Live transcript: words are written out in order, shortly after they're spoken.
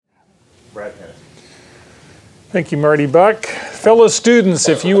Brad Kennedy. Thank you, Marty Buck. Fellow students,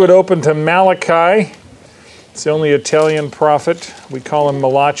 if you would open to Malachi. It's the only Italian prophet. We call him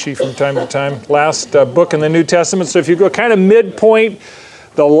Malachi from time to time. Last book in the New Testament. So if you go kind of midpoint,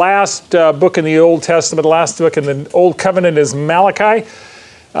 the last book in the Old Testament, the last book in the Old Covenant is Malachi.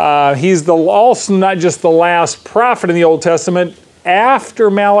 He's also not just the last prophet in the Old Testament.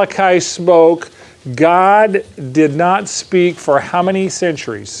 After Malachi spoke, God did not speak for how many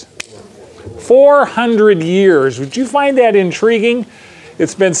centuries? 400 years. Would you find that intriguing?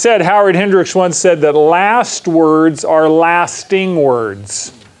 It's been said, Howard Hendricks once said that last words are lasting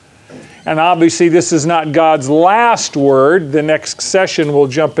words. And obviously this is not God's last word. The next session we'll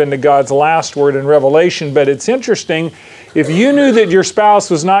jump into God's last word in Revelation. But it's interesting, if you knew that your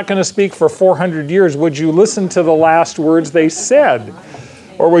spouse was not going to speak for 400 years, would you listen to the last words they said?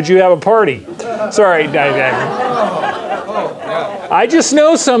 Or would you have a party? Sorry, I just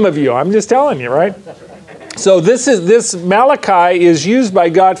know some of you. I'm just telling you, right? So this Malachi is used by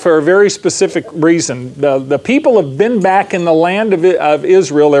God for a very specific reason. The people have been back in the land of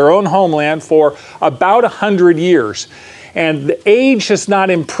Israel, their own homeland, for about 100 years. And the age has not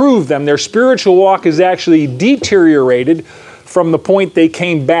improved them. Their spiritual walk is actually deteriorated from the point they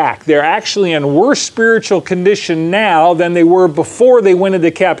came back. They're actually in worse spiritual condition now than they were before they went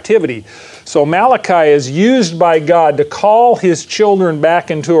into captivity. So Malachi is used by God to call His children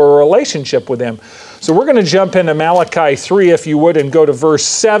back into a relationship with Him. So we're going to jump into Malachi 3, if you would, and go to verse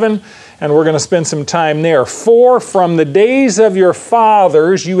 7, and we're going to spend some time there. For from the days of your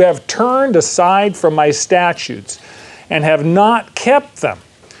fathers you have turned aside from my statutes, and have not kept them.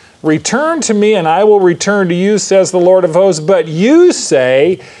 Return to me, and I will return to you, says the Lord of hosts. But you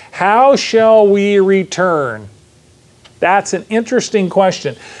say, how shall we return? That's an interesting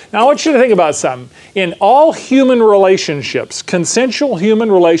question. Now I want you to think about something. In all human relationships, consensual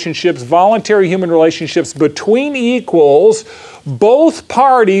human relationships, voluntary human relationships between equals, both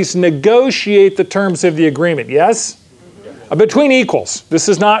parties negotiate the terms of the agreement, yes? Between equals. This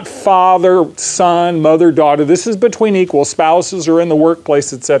is not father, son, mother, daughter. This is between equals. Spouses are in the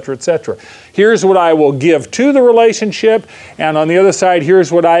workplace, etc., etc. Here's what I will give to the relationship, and on the other side,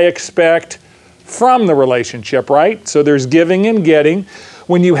 here's what I expect from the relationship, right? So there's giving and getting.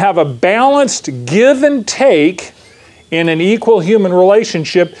 When you have a balanced give and take in an equal human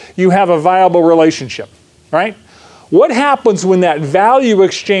relationship, you have a viable relationship, right? What happens when that value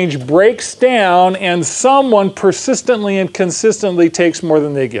exchange breaks down and someone persistently and consistently takes more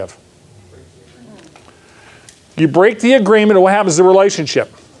than they give? You break the agreement, and what happens to the relationship?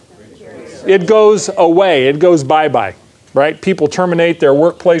 It goes away. It goes bye-bye, right? People terminate their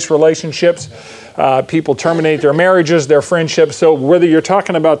workplace relationships. People terminate their marriages, their friendships. So whether you're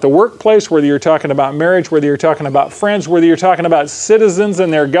talking about the workplace, whether you're talking about marriage, whether you're talking about friends, whether you're talking about citizens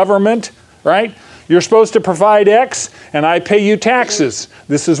and their government, right? You're supposed to provide X, and I pay you taxes.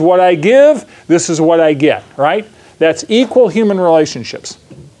 This is what I give, this is what I get, right? That's equal human relationships.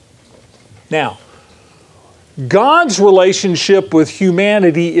 Now, God's relationship with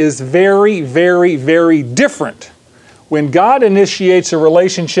humanity is very, very, very different. When God initiates a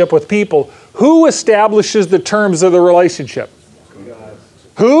relationship with people, who establishes the terms of the relationship? God.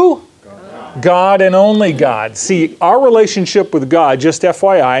 Who? God and only God. See, our relationship with God, just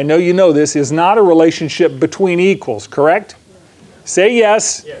FYI, I know you know this, is not a relationship between equals, correct? Say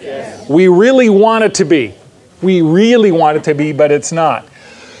yes. Yes. We really want it to be. We really want it to be, but it's not.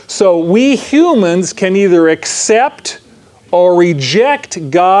 So we humans can either accept or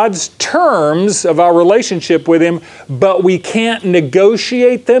reject God's terms of our relationship with Him, but we can't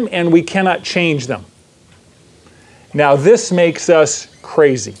negotiate them and we cannot change them. Now this makes us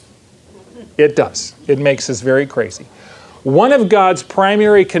crazy. It does. It makes us very crazy. One of God's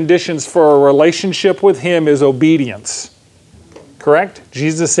primary conditions for a relationship with Him is obedience. Correct?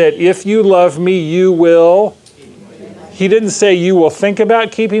 Jesus said, if you love me, you will. He didn't say you will think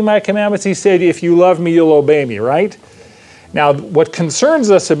about keeping my commandments. He said, if you love me, you'll obey me, right? Now, what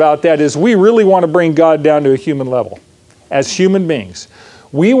concerns us about that is we really want to bring God down to a human level. As human beings,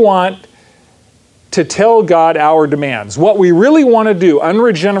 we want to tell God our demands. What we really want to do,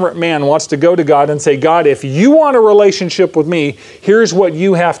 unregenerate man wants to go to God and say, God, if you want a relationship with me, here's what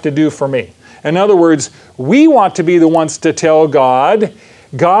you have to do for me. In other words, we want to be the ones to tell God,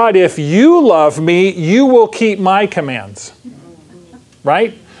 God, if you love me, you will keep my commands.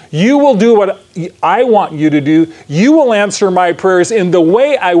 Right? You will do what I want you to do. You will answer my prayers in the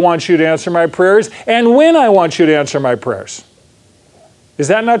way I want you to answer my prayers and when I want you to answer my prayers. Is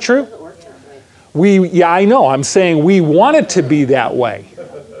that not true? Yeah, I know. I'm saying we want it to be that way.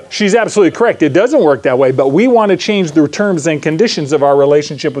 She's absolutely correct. It doesn't work that way, but we want to change the terms and conditions of our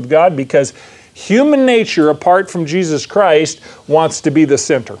relationship with God because human nature, apart from Jesus Christ, wants to be the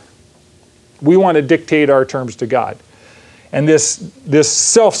center. We want to dictate our terms to God. And this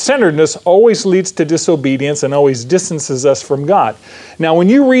self-centeredness always leads to disobedience and always distances us from God. Now, when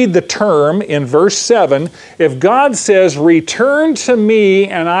you read the term in verse 7, if God says, return to me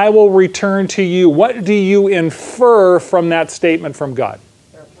and I will return to you, what do you infer from that statement from God?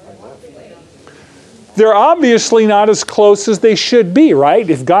 They're obviously not as close as they should be, right?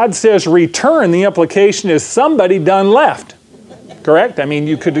 If God says return, the implication is somebody done left. Correct? I mean,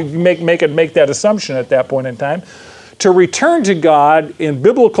 you could make that assumption at that point in time. To return to God, in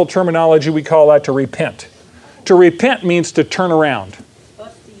biblical terminology, we call that to repent. To repent means to turn around.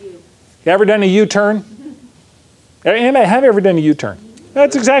 You ever done a U-turn? Anybody, have you ever done a U-turn?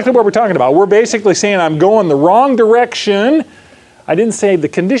 That's exactly what we're talking about. We're basically saying I'm going the wrong direction. I didn't say the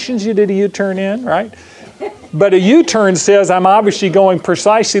conditions you did a U-turn in, right? But a U-turn says I'm obviously going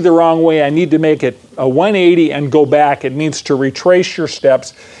precisely the wrong way. I need to make it a 180 and go back. It means to retrace your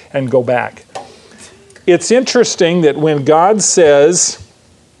steps and go back. It's interesting that when God says,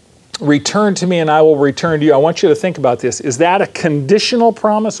 return to me and I will return to you, I want you to think about this. Is that a conditional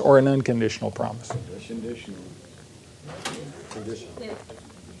promise or an unconditional promise? Conditional.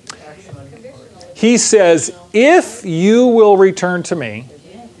 He says, if you will return to me,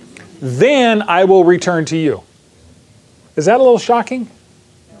 then I will return to you. Is that a little shocking?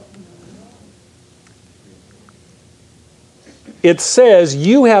 It says,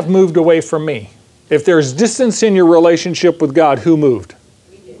 you have moved away from me. If there's distance in your relationship with God, who moved?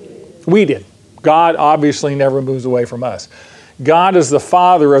 We did. God obviously never moves away from us. God is the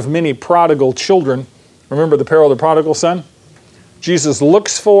father of many prodigal children. Remember the parable of the prodigal son? Jesus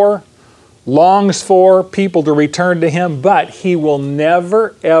looks for, longs for people to return to him, but he will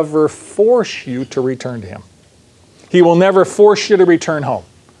never, ever force you to return to him. He will never force you to return home.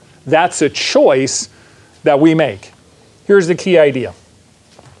 That's a choice that we make. Here's the key idea.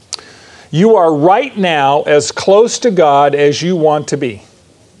 You are right now as close to God as you want to be.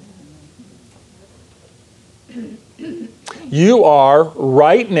 You are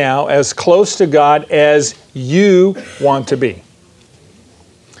right now as close to God as you want to be.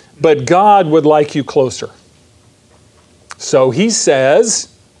 But God would like you closer. So he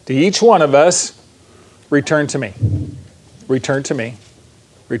says to each one of us, return to me. Return to me.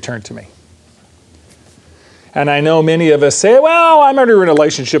 Return to me. And I know many of us say, well, I'm under a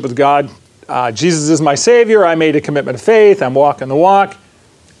relationship with God. Jesus is my Savior. I made a commitment of faith. I'm walking the walk.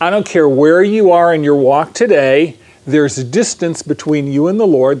 I don't care where you are in your walk today, there's a distance between you and the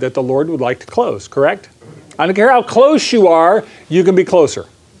Lord that the Lord would like to close, correct? I don't care how close you are, you can be closer.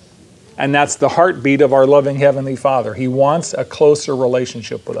 And that's the heartbeat of our loving Heavenly Father. He wants a closer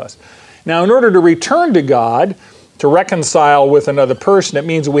relationship with us. Now, in order to return to God, to reconcile with another person, it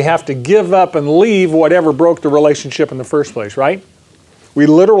means we have to give up and leave whatever broke the relationship in the first place, right? We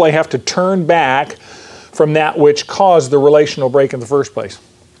literally have to turn back from that which caused the relational break in the first place.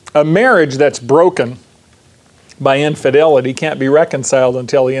 A marriage that's broken by infidelity can't be reconciled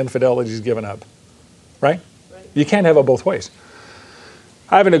until the infidelity is given up, right? You can't have it both ways.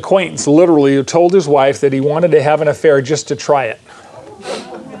 I have an acquaintance literally who told his wife that he wanted to have an affair just to try it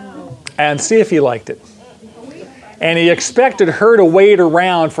and see if he liked it. And he expected her to wait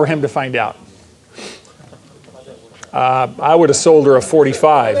around for him to find out. I would have sold her a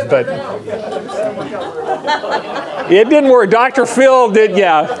 45, but it didn't work. Dr. Phil did,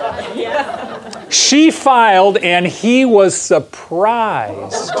 yeah. She filed and he was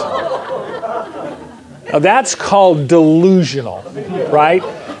surprised. Now that's called delusional, right?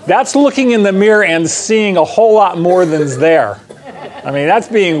 That's looking in the mirror and seeing a whole lot more than's there. I mean, that's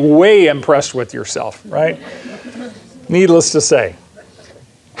being way impressed with yourself, right? Needless to say.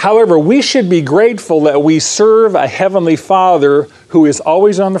 However, we should be grateful that we serve a Heavenly Father who is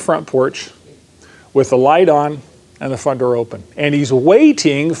always on the front porch with the light on and the front door open. And He's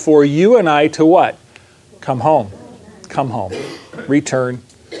waiting for you and I to what? Come home. Come home. Return.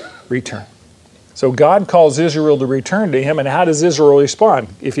 Return. So God calls Israel to return to Him, and how does Israel respond?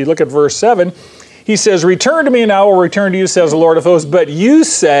 If you look at verse 7, He says, return to me and I will return to you, says the Lord of hosts. But you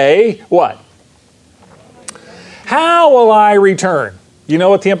say, what? How will I return? You know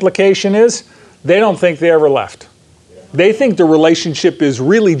what the implication is? They don't think they ever left. They think the relationship is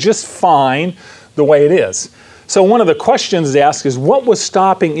really just fine the way it is. So one of the questions to ask is, what was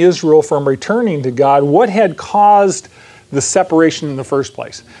stopping Israel from returning to God? What had caused the separation in the first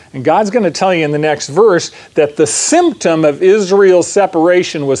place? And God's going to tell you in the next verse that the symptom of Israel's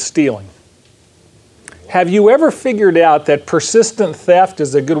separation was stealing. Have you ever figured out that persistent theft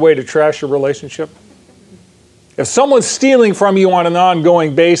is a good way to trash a relationship? If someone's stealing from you on an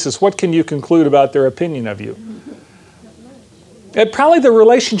ongoing basis, what can you conclude about their opinion of you? Probably the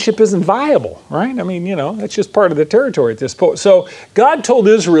relationship isn't viable, right? I mean, that's just part of the territory at this point. So God told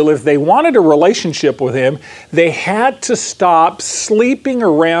Israel if they wanted a relationship with him, they had to stop sleeping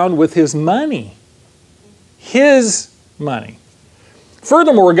around with his money. His money.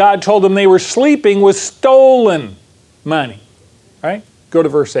 Furthermore, God told them they were sleeping with stolen money, right? Go to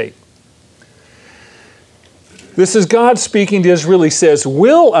verse 8. This is God speaking to Israel. He says,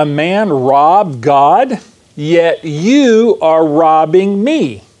 "Will a man rob God? Yet you are robbing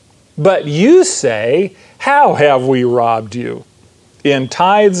me. But you say, how have we robbed you? In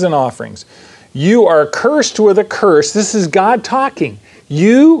tithes and offerings. You are cursed with a curse." This is God talking.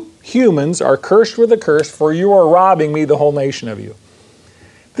 "You humans are cursed with a curse, for you are robbing me, the whole nation of you."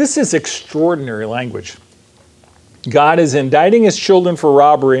 This is extraordinary language. God is indicting his children for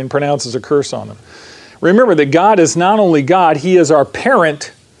robbery and pronounces a curse on them. Remember that God is not only God, he is our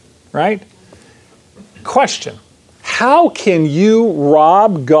parent, right? Question: how can you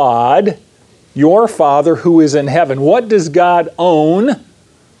rob God, your Father who is in heaven? What does God own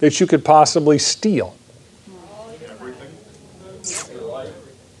that you could possibly steal?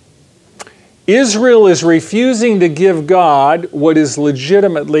 Israel is refusing to give God what is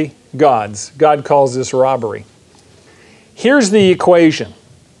legitimately God's. God calls this robbery. Here's the equation.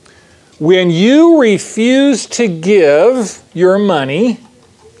 When you refuse to give your money,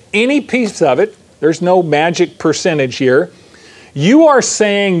 any piece of it, there's no magic percentage here, you are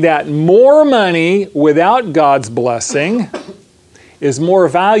saying that more money without God's blessing is more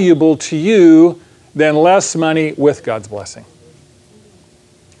valuable to you than less money with God's blessing.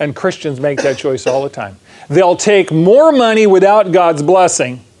 And Christians make that choice all the time. They'll take more money without God's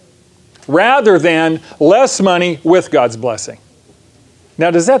blessing rather than less money with God's blessing. Now,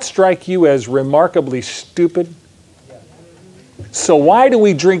 does that strike you as remarkably stupid? So why do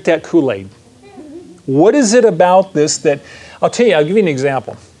we drink that Kool-Aid? What is it about this that... I'll give you an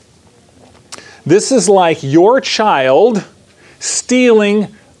example. This is like your child stealing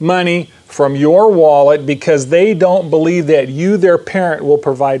money from your wallet because they don't believe that you, their parent, will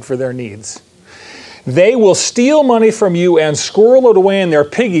provide for their needs. They will steal money from you and squirrel it away in their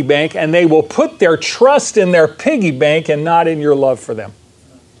piggy bank, and they will put their trust in their piggy bank and not in your love for them.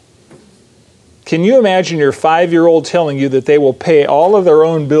 Can you imagine your 5-year-old telling you that they will pay all of their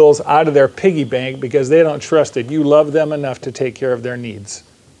own bills out of their piggy bank because they don't trust that you love them enough to take care of their needs?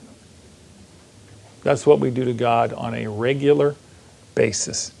 That's what we do to God on a regular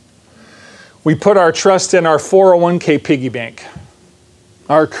basis. We put our trust in our 401k piggy bank,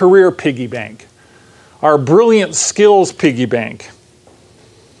 our career piggy bank, our brilliant skills piggy bank,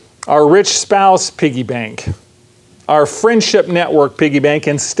 our rich spouse piggy bank, our friendship network piggy bank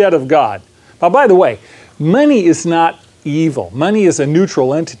instead of God. Now, by the way, money is not evil. Money is a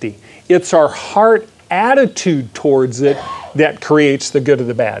neutral entity. It's our heart attitude towards it that creates the good or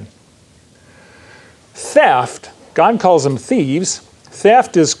the bad. Theft, God calls them thieves.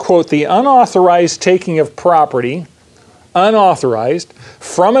 Theft is, quote, the unauthorized taking of property, unauthorized,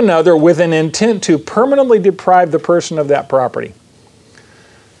 from another with an intent to permanently deprive the person of that property.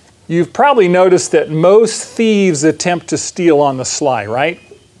 You've probably noticed that most thieves attempt to steal on the sly, right?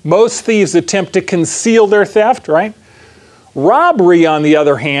 Most thieves attempt to conceal their theft, right? Robbery, on the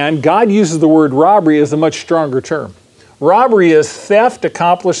other hand, God uses the word robbery as a much stronger term. Robbery is theft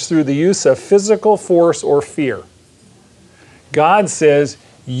accomplished through the use of physical force or fear. God says,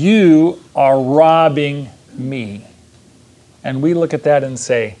 you are robbing me. And we look at that and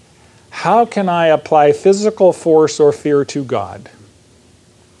say, how can I apply physical force or fear to God?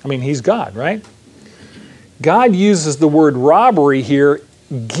 I mean, he's God, right? God uses the word robbery here,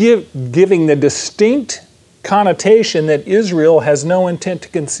 giving the distinct connotation that Israel has no intent to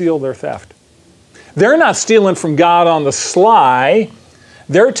conceal their theft. They're not stealing from God on the sly.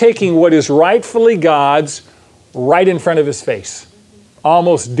 They're taking what is rightfully God's right in front of his face,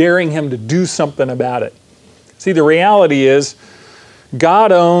 almost daring him to do something about it. See, the reality is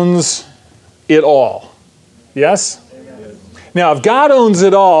God owns it all. Yes? Amen. Now, if God owns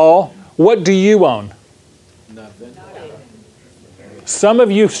it all, what do you own? Nothing. Some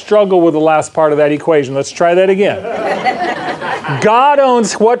of you struggle with the last part of that equation. Let's try that again. God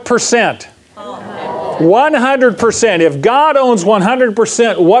owns what percent? 100%. If God owns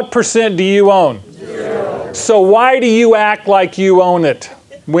 100%, what percent do you own? 0. So why do you act like you own it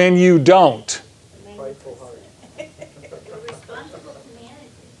when you don't?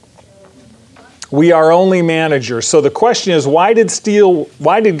 We are only managers. So the question is, why did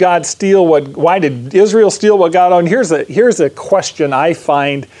Israel steal what God owned? Here's a question I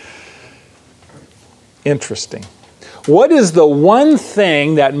find interesting. What is the one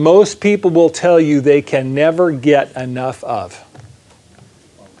thing that most people will tell you they can never get enough of?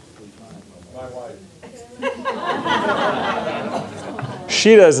 My wife.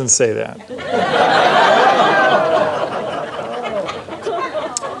 She doesn't say that.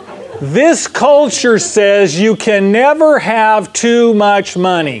 This culture says you can never have too much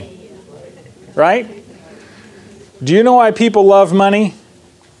money. Right? Do you know why people love money?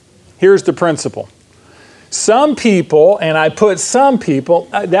 Here's the principle. Some people, and I put some people,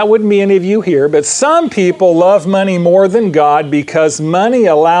 that wouldn't be any of you here, but some people love money more than God because money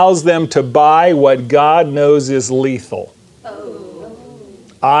allows them to buy what God knows is lethal.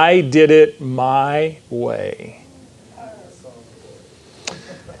 I did it my way.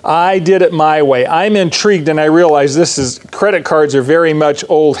 I did it my way. I'm intrigued, and I realize credit cards are very much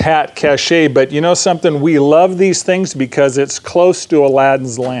old hat cachet, but you know something? We love these things because it's close to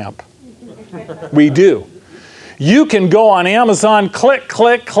Aladdin's lamp. We do. You can go on Amazon, click,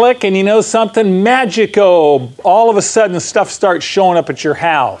 click, click, and you know something? Magico. All of a sudden, stuff starts showing up at your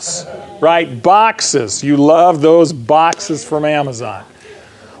house, right? Boxes. You love those boxes from Amazon.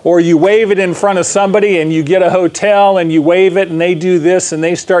 Or you wave it in front of somebody and you get a hotel and you wave it and they do this and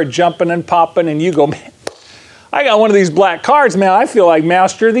they start jumping and popping and you go, man, I got one of these black cards, man. I feel like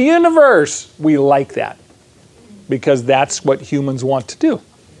master of the universe. We like that because that's what humans want to do.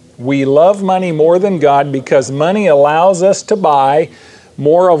 We love money more than God because money allows us to buy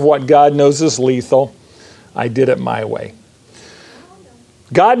more of what God knows is lethal. I did it my way.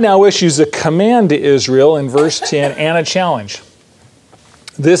 God now issues a command to Israel in verse 10 and a challenge.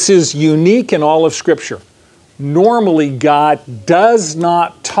 This is unique in all of Scripture. Normally, God does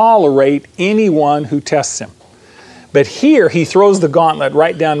not tolerate anyone who tests him. But here, he throws the gauntlet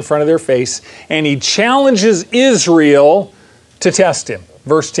right down in front of their face, and he challenges Israel to test him.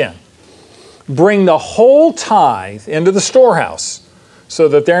 Verse 10, bring the whole tithe into the storehouse, so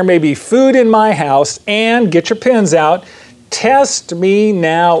that there may be food in my house, and get your pens out, test me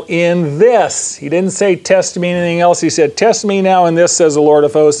now in this. He didn't say test me in anything else. He said, test me now in this, says the Lord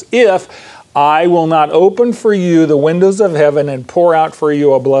of hosts, if I will not open for you the windows of heaven and pour out for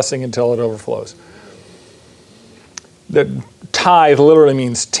you a blessing until it overflows. The tithe literally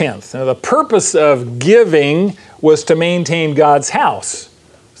means tenth. Now, the purpose of giving was to maintain God's house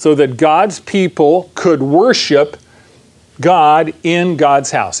so that God's people could worship God in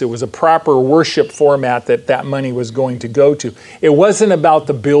God's house. It was a proper worship format that money was going to go to. It wasn't about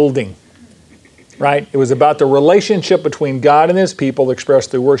the building, right? It was about the relationship between God and his people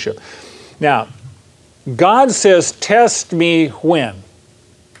expressed through worship. Now, God says, test me when?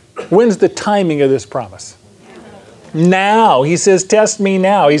 When's the timing of this promise? Now. He says, test me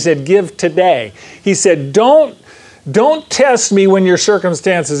now. He said, give today. He said, don't test me when your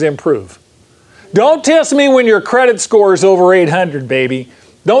circumstances improve. Don't test me when your credit score is over 800, baby.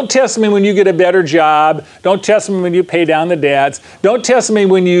 Don't test me when you get a better job. Don't test me when you pay down the debts. Don't test me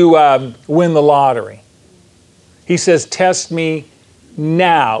when you win the lottery. He says, test me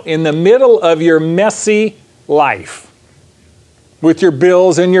now, in the middle of your messy life, with your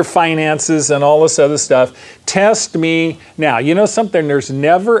bills and your finances and all this other stuff. Test me now. You know something? There's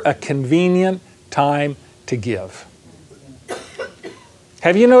never a convenient time to give.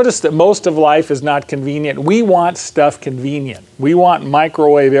 Have you noticed that most of life is not convenient? We want stuff convenient. We want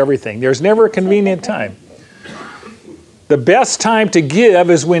microwave everything. There's never a convenient time. The best time to give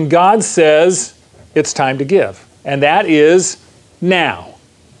is when God says it's time to give. And that is now.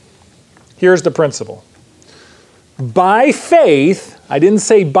 Here's the principle. By faith, I didn't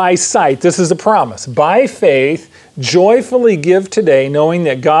say by sight, this is a promise. By faith, joyfully give today, knowing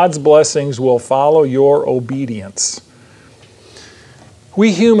that God's blessings will follow your obedience.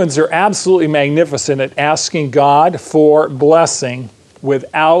 We humans are absolutely magnificent at asking God for blessing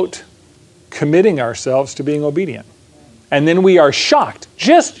without committing ourselves to being obedient. And then we are shocked,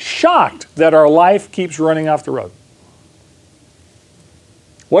 just shocked, that our life keeps running off the road.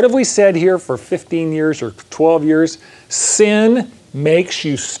 What have we said here for 15 years or 12 years? Sin makes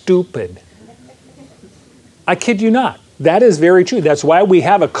you stupid. I kid you not. That is very true. That's why we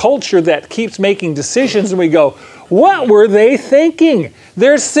have a culture that keeps making decisions and we go, what were they thinking?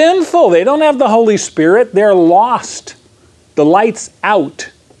 They're sinful. They don't have the Holy Spirit. They're lost. The light's out.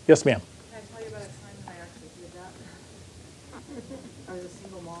 Yes, ma'am. Can I tell you about a time that I actually did that? I was a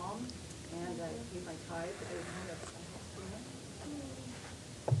single mom, and I paid my tithe every time I was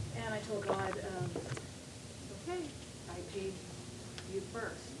and I told God, okay, I paid you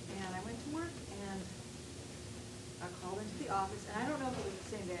first. and I went to work, and I called into the office, and I don't know if it was the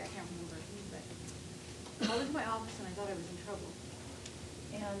same day, I can't remember, but I called into my office, and I thought I was in trouble.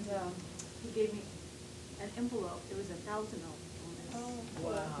 And he gave me an envelope. It was $1,000 on it. Oh,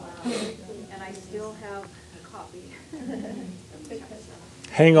 Wow. And I still have a copy.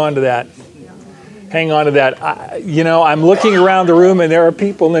 Hang on to that. Hang on to that. I'm looking around the room, and there are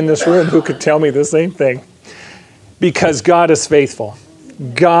people in this room who could tell me the same thing. Because God is faithful.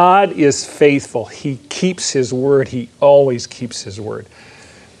 God is faithful. He keeps His word. He always keeps His word.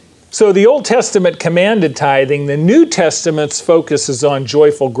 So the Old Testament commanded tithing. The New Testament's focus is on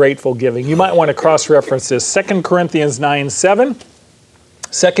joyful, grateful giving. You might want to cross-reference this. 2 Corinthians 9:7.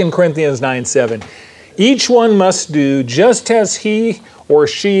 2 Corinthians 9:7. Each one must do just as he or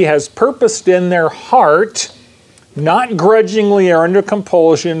she has purposed in their heart, not grudgingly or under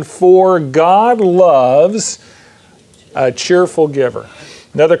compulsion, for God loves a cheerful giver.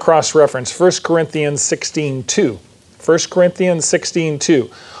 Another cross-reference, 1 Corinthians 16:2. 1 Corinthians 16:2.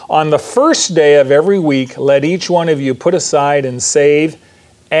 On the first day of every week, let each one of you put aside and save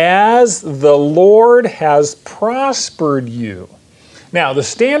as the Lord has prospered you. Now, the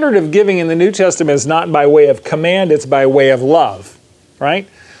standard of giving in the New Testament is not by way of command, it's by way of love, right?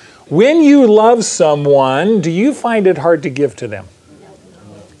 When you love someone, do you find it hard to give to them?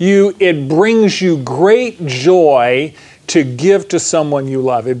 It brings you great joy to give to someone you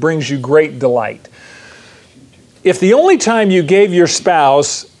love. It brings you great delight. If the only time you gave your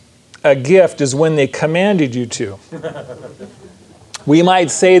spouse a gift is when they commanded you to, we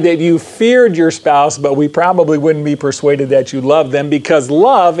might say that you feared your spouse, but we probably wouldn't be persuaded that you love them, because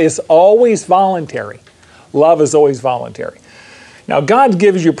love is always voluntary. Love is always voluntary. Now, God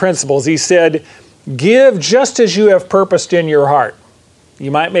gives you principles. He said, give just as you have purposed in your heart. You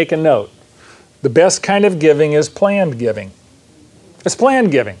might make a note. The best kind of giving is planned giving. It's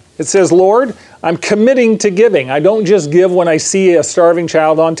planned giving. It says, Lord, I'm committing to giving. I don't just give when I see a starving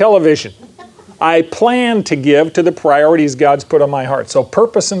child on television. I plan to give to the priorities God's put on my heart. So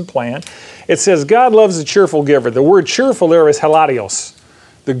purpose and plan. It says God loves a cheerful giver. The word cheerful there is hilarios,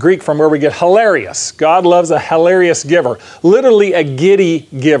 the Greek from where we get hilarious. God loves a hilarious giver, literally a giddy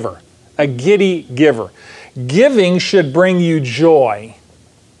giver, a giddy giver. Giving should bring you joy.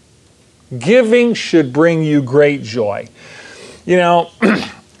 Giving should bring you great joy. You know,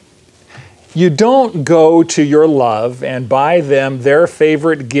 you don't go to your love and buy them their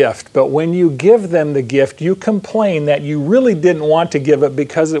favorite gift, but when you give them the gift, you complain that you really didn't want to give it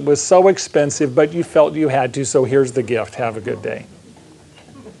because it was so expensive, but you felt you had to, so here's the gift. Have a good day.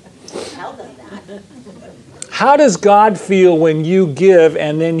 Tell them that. How does God feel when you give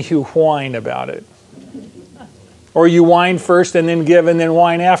and then you whine about it? Or you whine first and then give and then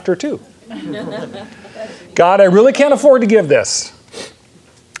whine after too? God, I really can't afford to give this.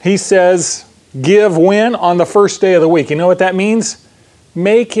 He says, give when? On the first day of the week. You know what that means?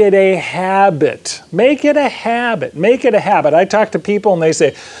 Make it a habit. Make it a habit. Make it a habit. I talk to people and they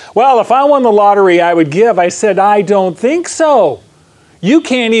say, well, if I won the lottery, I would give. I said, I don't think so. You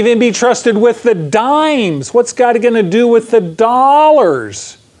can't even be trusted with the dimes. What's God going to do with the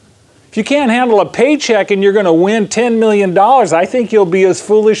dollars? If you can't handle a paycheck and you're going to win $10 million, I think you'll be as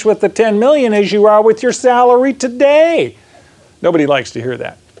foolish with the $10 million as you are with your salary today. Nobody likes to hear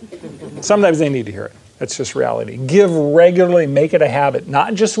that. Sometimes they need to hear it. That's just reality. Give regularly, make it a habit,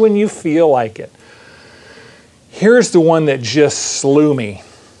 not just when you feel like it. Here's the one that just slew me.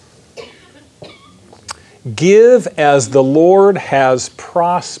 Give as the Lord has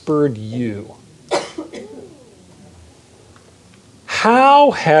prospered you. How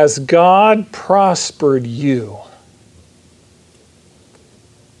has God prospered you?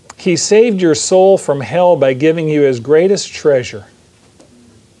 He saved your soul from hell by giving you His greatest treasure,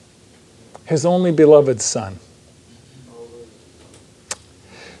 His only beloved Son.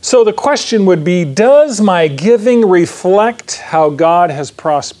 So the question would be, does my giving reflect how God has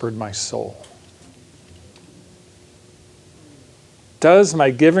prospered my soul? Does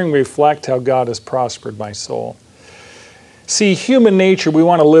my giving reflect how God has prospered my soul? See, human nature, we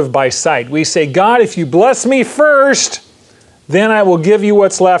want to live by sight. We say, God, if you bless me first, then I will give you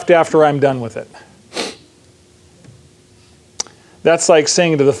what's left after I'm done with it. That's like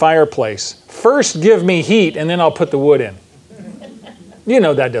saying to the fireplace, first give me heat and then I'll put the wood in. You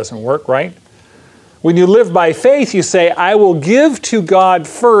know that doesn't work, right? When you live by faith, you say, I will give to God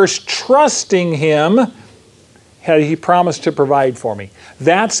first, trusting Him. He promised to provide for me.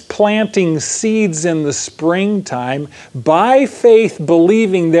 That's planting seeds in the springtime, by faith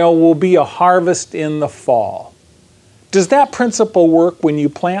believing there will be a harvest in the fall. Does that principle work when you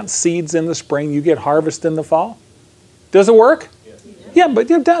plant seeds in the spring, you get harvest in the fall? Does it work? Yes. Yeah, but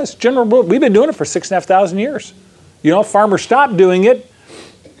it does. General rule. We've been doing it for 6,500 years. You know, if farmers stopped doing it,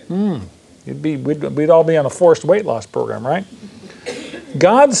 we'd all be on a forced weight loss program, right?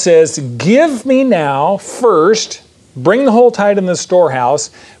 God says, give me now first, bring the whole tithe in the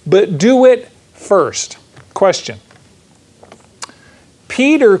storehouse, but do it first. Question.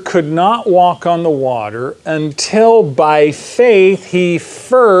 Peter could not walk on the water until by faith he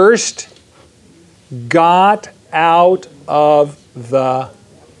first got out of the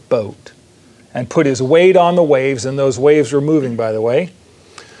boat and put his weight on the waves, and those waves were moving, by the way.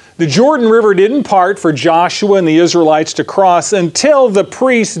 The Jordan River didn't part for Joshua and the Israelites to cross until the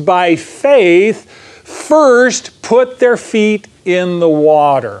priests, by faith, first put their feet in the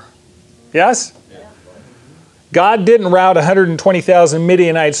water. Yes? God didn't rout 120,000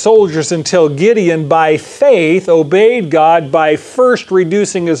 Midianite soldiers until Gideon, by faith, obeyed God by first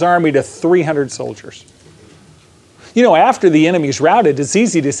reducing his army to 300 soldiers. You know, after the enemy's routed, it's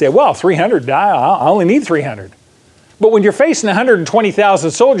easy to say, well, 300, I only need 300. But when you're facing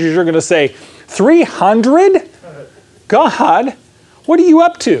 120,000 soldiers, you're going to say, 300? God, what are you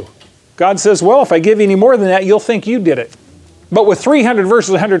up to? God says, well, if I give you any more than that, you'll think you did it. But with 300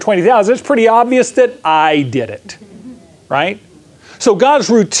 versus 120,000, it's pretty obvious that I did it, right? So God's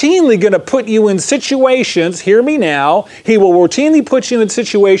routinely going to put you in situations, hear me now, He will routinely put you in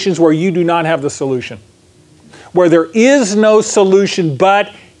situations where you do not have the solution, where there is no solution but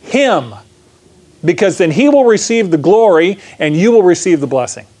Him, because then He will receive the glory and you will receive the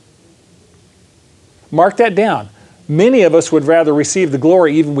blessing. Mark that down. Many of us would rather receive the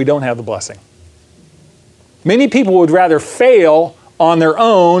glory even if we don't have the blessing. Many people would rather fail on their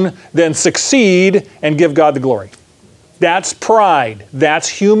own than succeed and give God the glory. That's pride. That's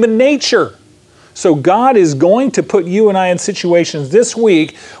human nature. So God is going to put you and I in situations this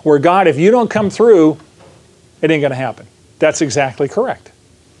week where, God, if you don't come through, it ain't going to happen. That's exactly correct.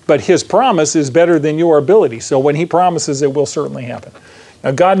 But His promise is better than your ability. So when He promises, it will certainly happen. Now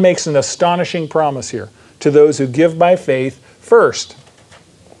God makes an astonishing promise here to those who give by faith first.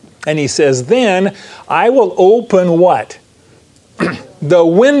 And He says, then I will open what? The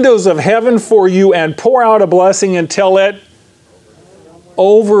windows of heaven for you and pour out a blessing until it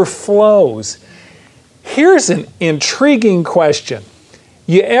overflows. Here's an intriguing question.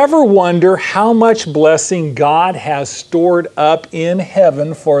 You ever wonder how much blessing God has stored up in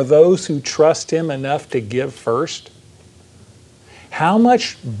heaven for those who trust Him enough to give first? How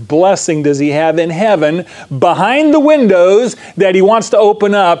much blessing does He have in heaven behind the windows that He wants to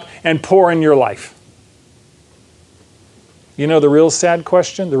open up and pour in your life? You know the real sad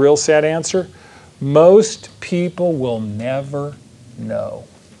question, the real sad answer? Most people will never know.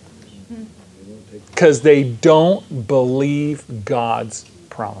 Because they don't believe God's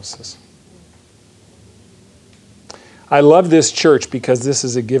promises. I love this church because this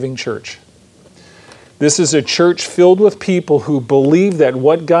is a giving church. This is a church filled with people who believe that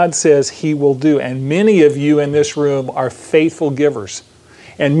what God says He will do. And many of you in this room are faithful givers.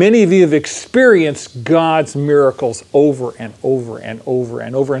 And many of you have experienced God's miracles over and over and over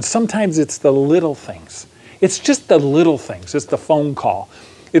and over. And sometimes it's the little things. It's just the little things. It's the phone call.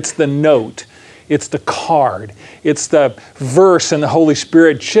 It's the note. It's the card. It's the verse, and the Holy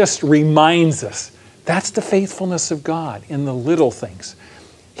Spirit just reminds us. That's the faithfulness of God in the little things.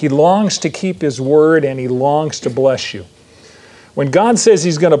 He longs to keep His word, and He longs to bless you. When God says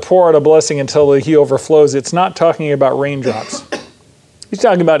He's going to pour out a blessing until He overflows, it's not talking about raindrops. He's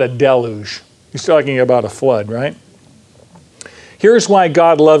talking about a deluge. He's talking about a flood, right? Here's why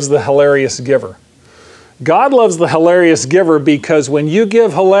God loves the hilarious giver. God loves the hilarious giver because when you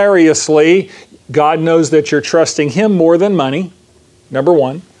give hilariously, God knows that you're trusting Him more than money, number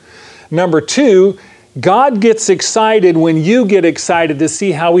one. Number two, God gets excited when you get excited to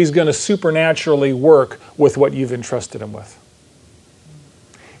see how He's going to supernaturally work with what you've entrusted Him with.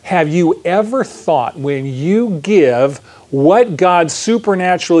 Have you ever thought when you give what God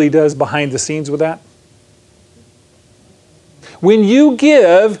supernaturally does behind the scenes with that? When you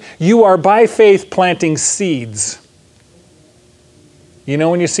give, you are by faith planting seeds. You know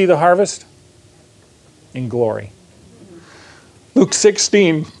when you see the harvest? In glory. Luke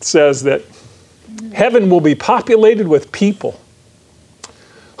 16 says that heaven will be populated with people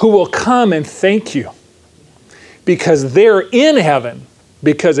who will come and thank you because they're in heaven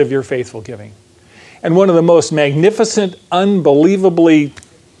because of your faithful giving. And one of the most magnificent, unbelievably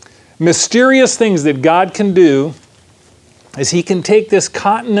mysterious things that God can do is He can take this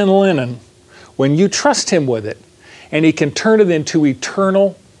cotton and linen when you trust Him with it, and He can turn it into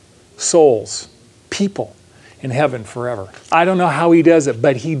eternal souls, people in heaven forever. I don't know how He does it,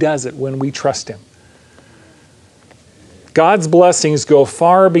 but He does it when we trust Him. God's blessings go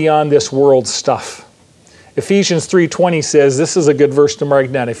far beyond this world stuff. Ephesians 3:20 says, this is a good verse to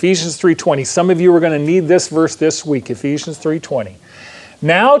mark down. Ephesians 3:20. Some of you are going to need this verse this week. Ephesians 3:20.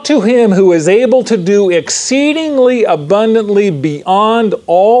 Now to him who is able to do exceedingly abundantly beyond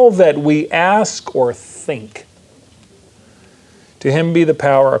all that we ask or think. To him be the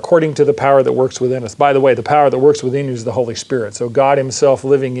power according to the power that works within us. By the way, the power that works within you is the Holy Spirit. So God himself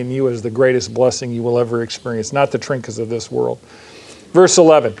living in you is the greatest blessing you will ever experience, not the trinkets of this world. Verse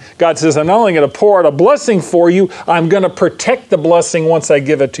 11, God says, I'm not only going to pour out a blessing for you, I'm going to protect the blessing once I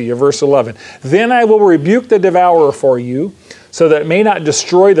give it to you. Verse 11, then I will rebuke the devourer for you, so that it may not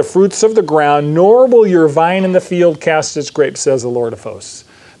destroy the fruits of the ground, nor will your vine in the field cast its grapes, says the Lord of hosts.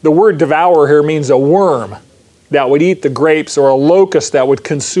 The word devour here means a worm that would eat the grapes, or a locust that would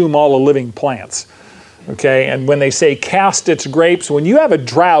consume all the living plants. Okay, and when they say cast its grapes, when you have a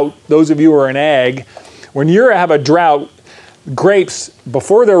drought, those of you who are in ag, when you have a drought, grapes,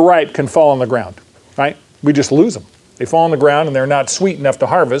 before they're ripe, can fall on the ground, right? We just lose them. They fall on the ground and they're not sweet enough to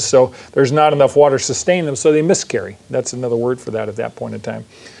harvest, so there's not enough water to sustain them, so they miscarry. That's another word for that at that point in time.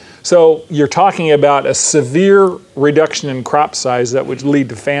 So you're talking about a severe reduction in crop size that would lead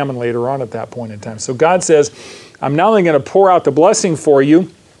to famine later on at that point in time. So God says, I'm not only going to pour out the blessing for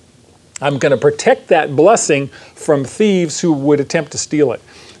you, I'm going to protect that blessing from thieves who would attempt to steal it.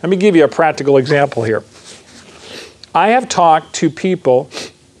 Let me give you a practical example here. I have talked to people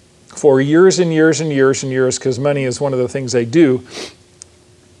for years and years and years and years, because money is one of the things they do,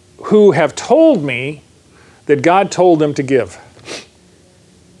 who have told me that God told them to give.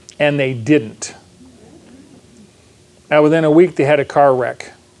 And they didn't. And within a week they had a car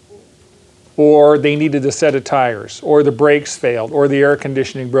wreck. Or they needed a set of tires. Or the brakes failed. Or the air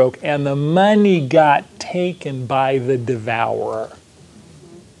conditioning broke. And the money got taken by the devourer.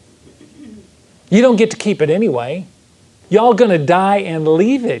 You don't get to keep it anyway. Y'all going to die and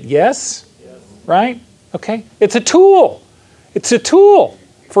leave it, yes? Yes. Right? Okay. It's a tool. It's a tool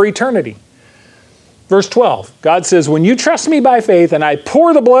for eternity. Verse 12, God says, when you trust me by faith and I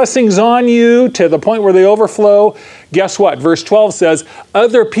pour the blessings on you to the point where they overflow, guess what? Verse 12 says,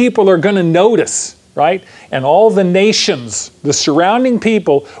 other people are going to notice, right? And all the nations, the surrounding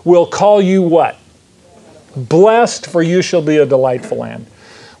people, will call you what? Blessed, for you shall be a delightful land.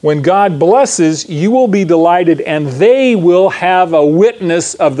 When God blesses, you will be delighted, and they will have a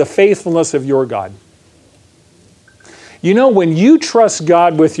witness of the faithfulness of your God. You know, when you trust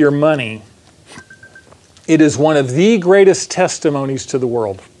God with your money, it is one of the greatest testimonies to the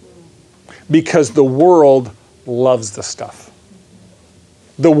world, because the world loves the stuff.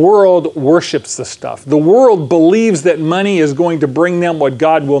 The world worships the stuff. The world believes that money is going to bring them what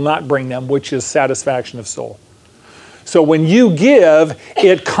God will not bring them, which is satisfaction of soul. So when you give,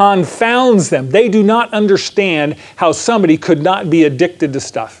 it confounds them. They do not understand how somebody could not be addicted to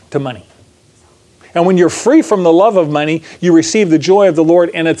stuff, to money. And when you're free from the love of money, you receive the joy of the Lord,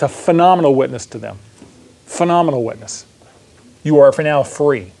 and it's a phenomenal witness to them. Phenomenal witness. You are for now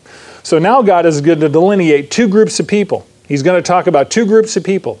free. So now God is going to delineate two groups of people. He's going to talk about two groups of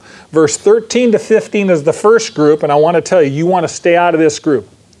people. Verse 13 to 15 is the first group, and I want to tell you, you want to stay out of this group.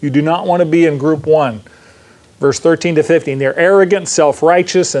 You do not want to be in group one. Verse 13 to 15, they're arrogant,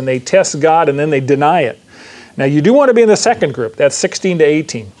 self-righteous, and they test God, and then they deny it. Now, you do want to be in the second group. That's 16 to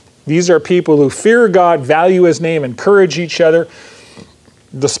 18. These are people who fear God, value His name, encourage each other,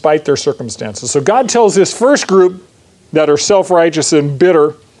 despite their circumstances. So God tells this first group that are self-righteous and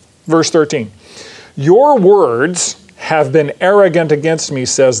bitter, verse 13, your words have been arrogant against me,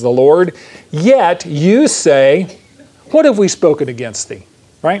 says the Lord, yet you say, what have we spoken against thee?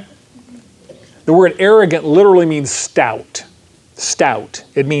 Right? The word arrogant literally means stout. Stout.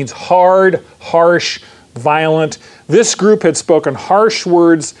 It means hard, harsh, violent. This group had spoken harsh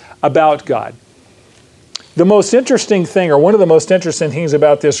words about God. The most interesting thing, or one of the most interesting things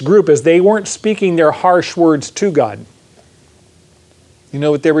about this group, is they weren't speaking their harsh words to God. You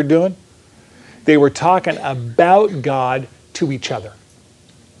know what they were doing? They were talking about God to each other.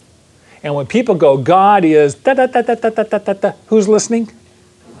 And when people go, God is da-da-da-da-da-da-da-da, who's listening?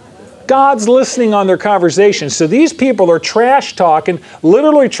 God's listening on their conversations. So these people are trash talking,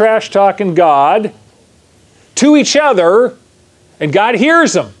 literally trash talking God to each other, and God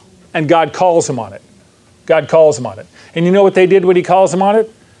hears them, and God calls them on it. God calls them on it. And you know what they did when He calls them on it?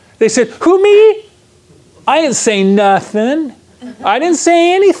 They said, who, me? I didn't say nothing. I didn't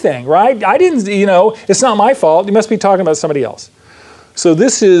say anything, right? I didn't, it's not my fault. You must be talking about somebody else. So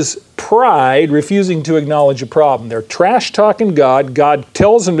this is pride refusing to acknowledge a problem. They're trash-talking God. God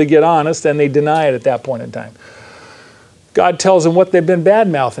tells them to get honest, and they deny it at that point in time. God tells them what they've been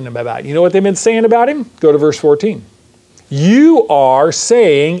bad-mouthing Him about. You know what they've been saying about Him? Go to verse 14. You are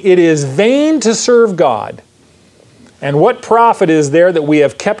saying it is vain to serve God. And what profit is there that we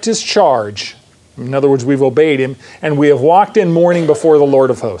have kept His charge? In other words, we've obeyed Him, and we have walked in mourning before the Lord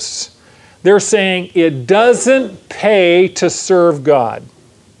of hosts. They're saying it doesn't pay to serve God.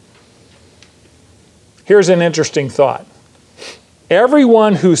 Here's an interesting thought.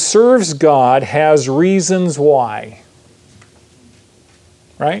 Everyone who serves God has reasons why.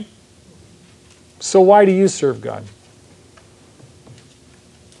 Right? So why do you serve God?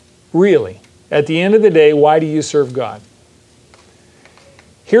 Really? At the end of the day, why do you serve God?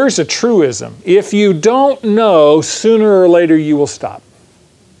 Here's a truism. If you don't know, sooner or later you will stop.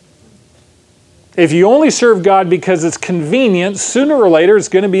 If you only serve God because it's convenient, sooner or later it's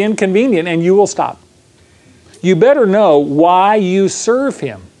going to be inconvenient and you will stop. You better know why you serve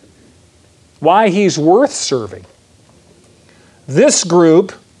Him, why He's worth serving. This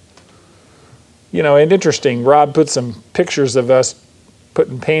group, and interesting, Rob put some pictures of us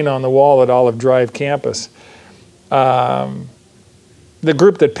putting paint on the wall at Olive Drive campus. The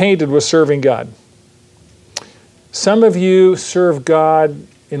group that painted was serving God. Some of you serve God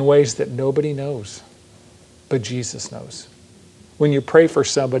in ways that nobody knows, but Jesus knows. When you pray for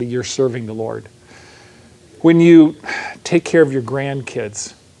somebody, you're serving the Lord. When you take care of your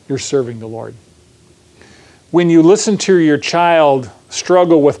grandkids, you're serving the Lord. When you listen to your child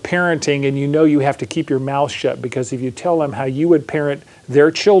struggle with parenting and you know you have to keep your mouth shut because if you tell them how you would parent their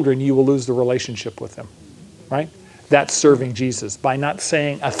children, you will lose the relationship with them, right? That's serving Jesus by not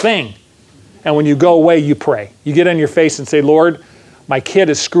saying a thing. And when you go away, you pray. You get on your face and say, Lord, my kid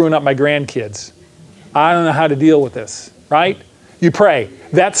is screwing up my grandkids. I don't know how to deal with this, right? You pray.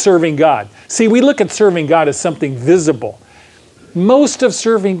 That's serving God. See, we look at serving God as something visible. Most of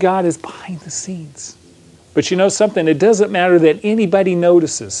serving God is behind the scenes. But you know something? It doesn't matter that anybody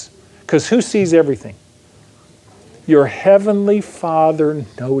notices, because who sees everything? Your Heavenly Father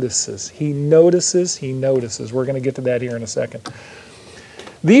notices. He notices, He notices. We're going to get to that here in a second.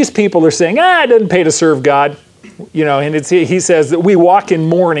 These people are saying, it doesn't pay to serve God. And he says that we walk in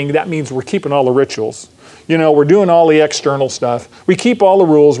mourning. That means we're keeping all the rituals. We're doing all the external stuff. We keep all the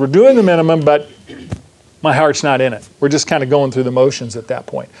rules. We're doing the minimum, but my heart's not in it. We're just kind of going through the motions at that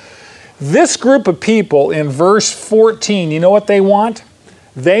point. This group of people in verse 14, you know what they want?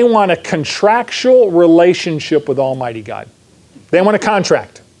 They want a contractual relationship with Almighty God. They want a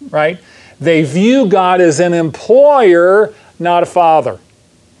contract, right? They view God as an employer, not a father.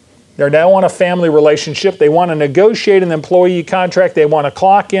 They don't want a family relationship. They want to negotiate an employee contract. They want to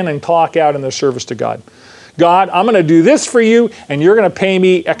clock in and clock out in their service to God. God, I'm going to do this for you, and you're going to pay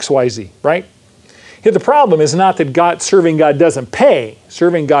me XYZ, right? Here, the problem is not that serving God doesn't pay.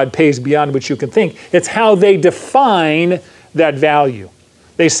 Serving God pays beyond what you can think. It's how they define that value.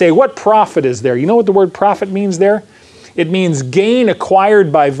 They say, what profit is there? You know what the word profit means there? It means gain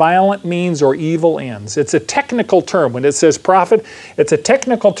acquired by violent means or evil ends. It's a technical term. When it says profit, it's a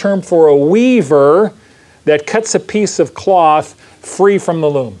technical term for a weaver that cuts a piece of cloth free from the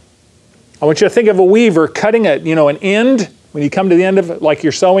loom. I want you to think of a weaver cutting an end. When you come to the end of it, like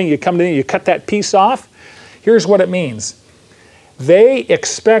you're sewing, you cut that piece off. Here's what it means. They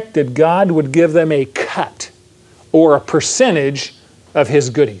expected God would give them a cut or a percentage of His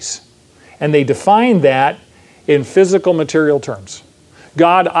goodies. And they defined that in physical material terms.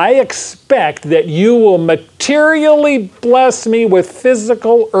 God, I expect that you will materially bless me with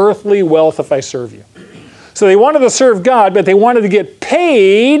physical earthly wealth if I serve you. So they wanted to serve God, but they wanted to get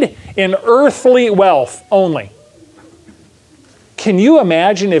paid in earthly wealth only. Can you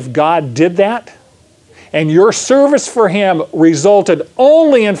imagine if God did that? And your service for Him resulted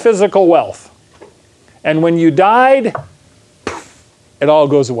only in physical wealth. And when you died, it all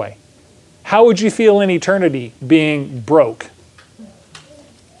goes away. How would you feel in eternity being broke?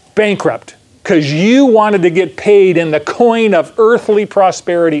 Bankrupt. Because you wanted to get paid in the coin of earthly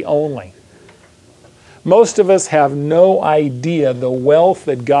prosperity only. Most of us have no idea the wealth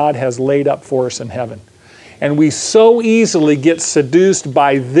that God has laid up for us in heaven. And we so easily get seduced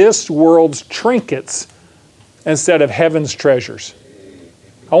by this world's trinkets instead of heaven's treasures.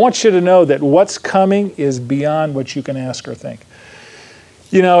 I want you to know that what's coming is beyond what you can ask or think.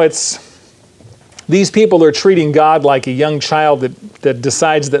 These people are treating God like a young child that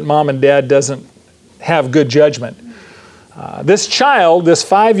decides that mom and dad doesn't have good judgment. This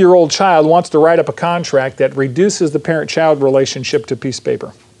 5-year-old child wants to write up a contract that reduces the parent-child relationship to piece of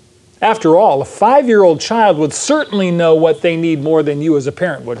paper. After all, a 5-year-old child would certainly know what they need more than you as a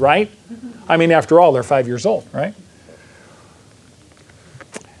parent would, right? I mean, after all, they're 5 years old, right?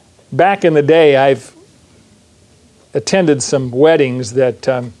 Back in the day, I've attended some weddings that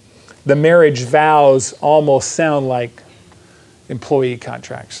the marriage vows almost sound like employee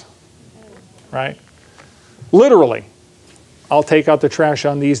contracts, right? Literally, I'll take out the trash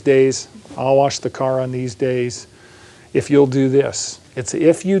on these days. I'll wash the car on these days. If you'll do this. It's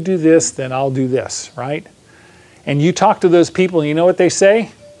if you do this, then I'll do this, right? And you talk to those people and you know what they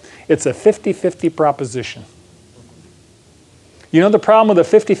say? It's a 50-50 proposition. You know the problem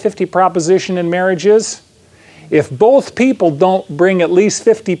with a 50-50 proposition in marriage is? If both people don't bring at least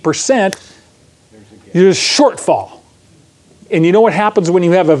 50%, there's a shortfall. And you know what happens when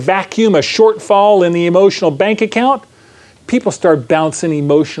you have a vacuum, a shortfall in the emotional bank account? People start bouncing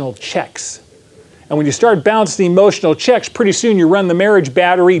emotional checks. And when you start bouncing emotional checks, pretty soon you run the marriage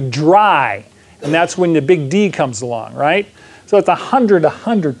battery dry. And that's when the big D comes along, right? So it's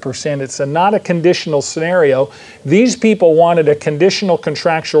 100%. It's not a conditional scenario. These people wanted a conditional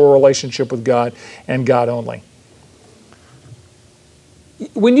contractual relationship with God and God only.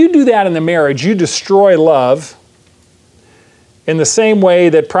 When you do that in the marriage, you destroy love in the same way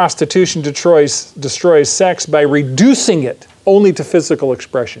that prostitution destroys sex by reducing it only to physical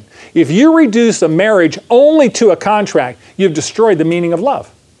expression. If you reduce a marriage only to a contract, you've destroyed the meaning of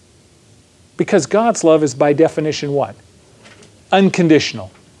love. Because God's love is by definition what?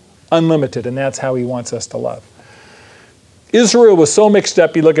 Unconditional, unlimited, and that's how He wants us to love. Israel was so mixed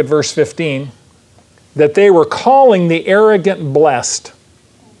up, you look at verse 15, that they were calling the arrogant blessed.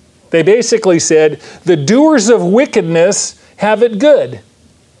 They basically said, the doers of wickedness have it good.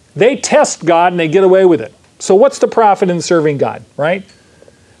 They test God and they get away with it. So what's the profit in serving God, right?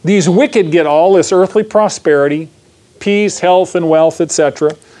 These wicked get all this earthly prosperity, peace, health, and wealth,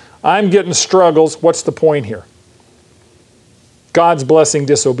 etc. I'm getting struggles. What's the point here? God's blessing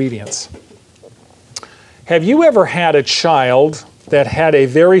disobedience. Have you ever had a child that had a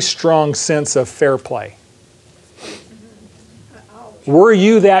very strong sense of fair play? Were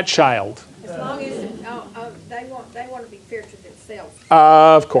you that child? As long as they want to be fair to themselves.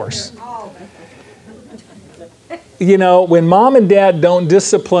 Of course. You know, when mom and dad don't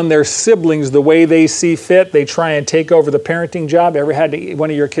discipline their siblings the way they see fit, they try and take over the parenting job. Ever had one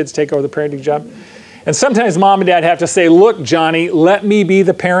of your kids take over the parenting job? And sometimes mom and dad have to say, look, Johnny, let me be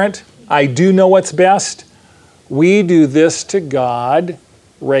the parent. I do know what's best. We do this to God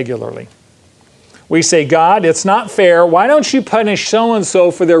regularly. We say, God, it's not fair. Why don't you punish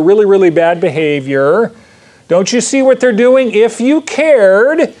so-and-so for their really, really bad behavior? Don't you see what they're doing? If you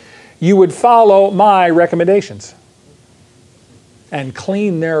cared, you would follow my recommendations and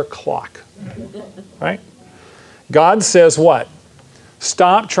clean their clock. Right? God says what?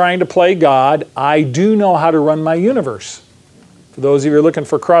 Stop trying to play God. I do know how to run my universe. For those of you who are looking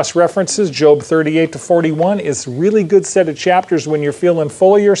for cross-references, Job 38 to 41 is a really good set of chapters when you're feeling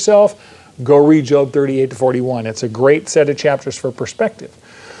full of yourself. Go read Job 38 to 41. It's a great set of chapters for perspective.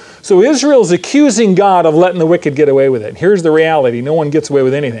 So Israel's accusing God of letting the wicked get away with it. Here's the reality. No one gets away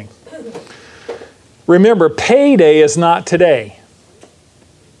with anything. Remember, payday is not today.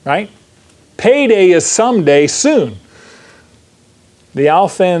 Right? Payday is someday soon. The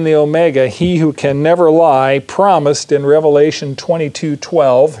Alpha and the Omega, He who can never lie, promised in Revelation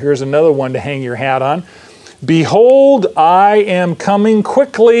 22:12. Here's another one to hang your hat on. Behold, I am coming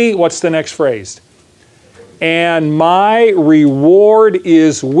quickly. What's the next phrase? And my reward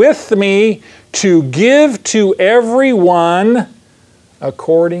is with me to give to everyone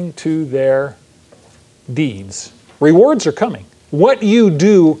according to their deeds. Rewards are coming. What you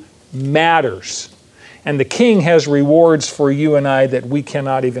do matters. And the King has rewards for you and I that we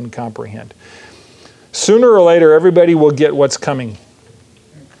cannot even comprehend. Sooner or later, everybody will get what's coming.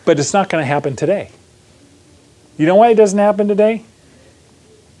 But it's not going to happen today. You know why it doesn't happen today?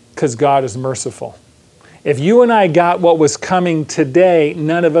 Because God is merciful. If you and I got what was coming today,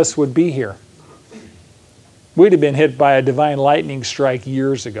 none of us would be here. We'd have been hit by a divine lightning strike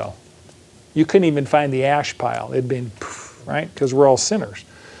years ago. You couldn't even find the ash pile. It'd been, right? Because we're all sinners.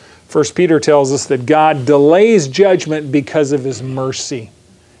 1 Peter tells us that God delays judgment because of His mercy.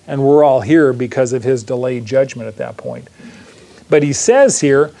 And we're all here because of His delayed judgment at that point. But He says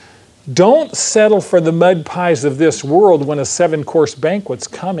here, don't settle for the mud pies of this world when a 7-course banquet's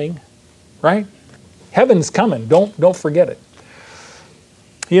coming. Right? Heaven's coming. Don't forget it.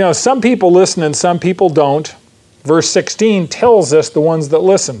 You know, some people listen and some people don't. Verse 16 tells us the ones that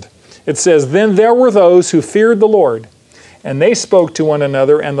listened. It says, then there were those who feared the Lord, and they spoke to one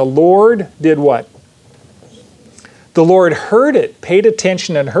another, and the Lord did what? The Lord heard it, paid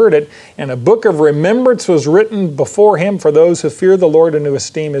attention and heard it, and a book of remembrance was written before Him for those who fear the Lord and who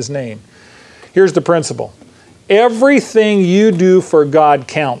esteem His name. Here's the principle. Everything you do for God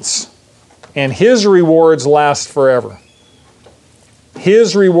counts, and His rewards last forever.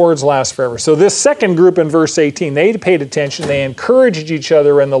 His rewards last forever. So this second group in verse 18, they paid attention. They encouraged each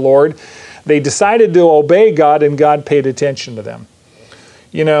other in the Lord. They decided to obey God, and God paid attention to them.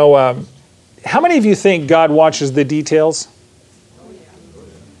 You know, how many of you think God watches the details?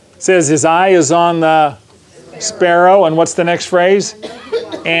 It says his eye is on the sparrow, and what's the next phrase?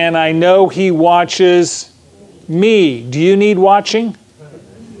 And I know he watches me. Do you need watching?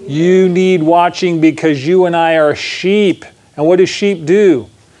 You need watching because you and I are sheep. And what do sheep do?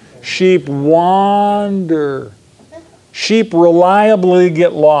 Sheep wander. Sheep reliably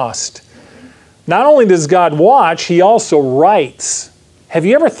get lost. Not only does God watch, he also writes. Have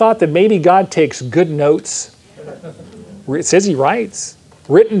you ever thought that maybe God takes good notes? It says he writes.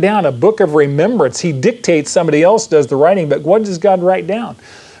 Written down, a book of remembrance. He dictates, somebody else does the writing, but what does God write down?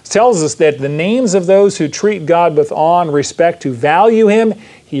 It tells us that the names of those who treat God with awe and respect, who value him,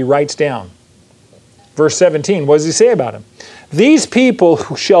 he writes down. Verse 17, what does he say about him? These people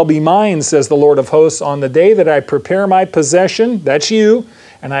who shall be mine, says the Lord of hosts, on the day that I prepare my possession, that's you,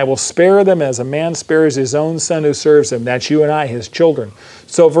 and I will spare them as a man spares his own son who serves him. That's you and I, his children.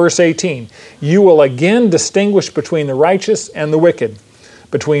 So verse 18, you will again distinguish between the righteous and the wicked,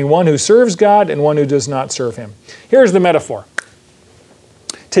 between one who serves God and one who does not serve him. Here's the metaphor.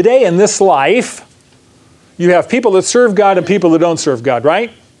 Today in this life, you have people that serve God and people that don't serve God,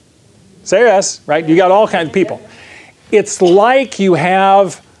 right? Say yes, right? You got all kinds of people. It's like you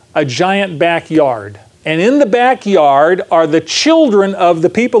have a giant backyard. And in the backyard are the children of the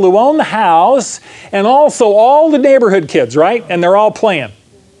people who own the house and also all the neighborhood kids, right? And they're all playing,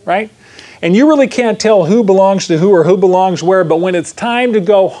 right? And you really can't tell who belongs to who or who belongs where, but when it's time to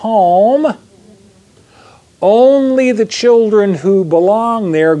go home, only the children who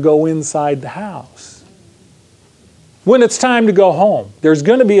belong there go inside the house. When it's time to go home, there's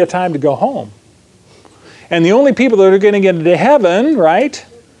going to be a time to go home. And the only people that are going to get into heaven, right,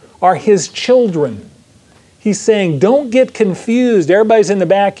 are his children. He's saying, don't get confused. Everybody's in the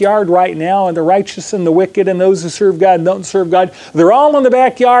backyard right now, and the righteous and the wicked and those who serve God and don't serve God, they're all in the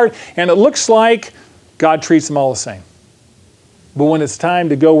backyard, and it looks like God treats them all the same. But when it's time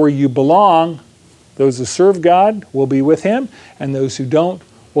to go where you belong, those who serve God will be with him, and those who don't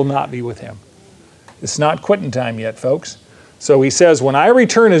will not be with him. It's not quitting time yet, folks. So he says, when I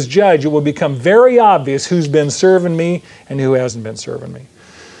return as judge, it will become very obvious who's been serving me and who hasn't been serving me.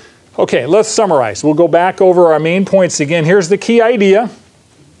 Okay, let's summarize. We'll go back over our main points again. Here's the key idea.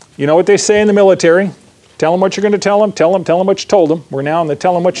 You know what they say in the military? Tell them what you're going to tell them. Tell them what you told them. We're now in the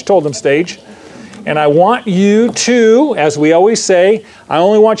tell them what you told them stage. And I want you to, as we always say, I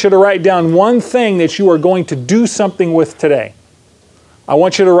only want you to write down one thing that you are going to do something with today. I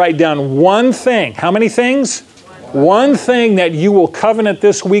want you to write down one thing. How many things? One thing that you will covenant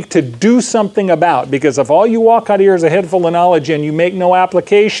this week to do something about. Because if all you walk out of here is a head full of knowledge and you make no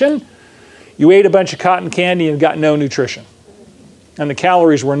application, you ate a bunch of cotton candy and got no nutrition. And the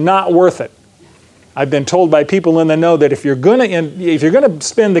calories were not worth it. I've been told by people in the know that if you're going to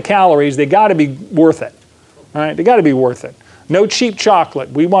spend the calories, they got to be worth it. All right, they got to be worth it. No cheap chocolate.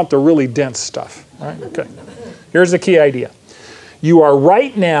 We want the really dense stuff. All right, okay. Here's the key idea. You are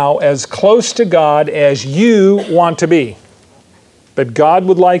right now as close to God as you want to be. But God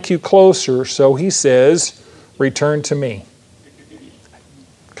would like you closer, so he says, return to me.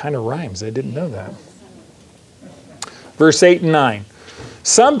 Kind of rhymes. I didn't know that. Verse 8 and 9.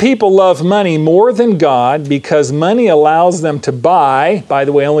 Some people love money more than God because money allows them to buy, by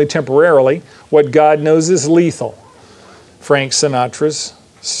the way, only temporarily, what God knows is lethal. Frank Sinatra's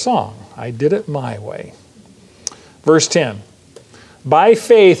song, I Did It My Way. Verse 10. By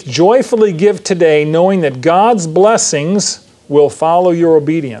faith, joyfully give today, knowing that God's blessings will follow your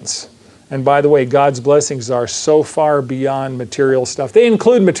obedience. And by the way, God's blessings are so far beyond material stuff. They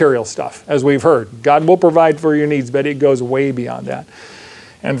include material stuff, as we've heard. God will provide for your needs, but it goes way beyond that.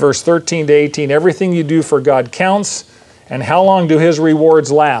 And verse 13 to 18, everything you do for God counts. And how long do his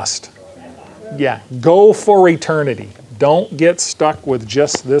rewards last? Yeah, go for eternity. Don't get stuck with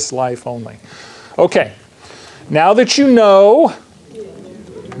just this life only. Okay, now that you know,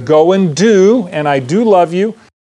 go and do, and I do love you.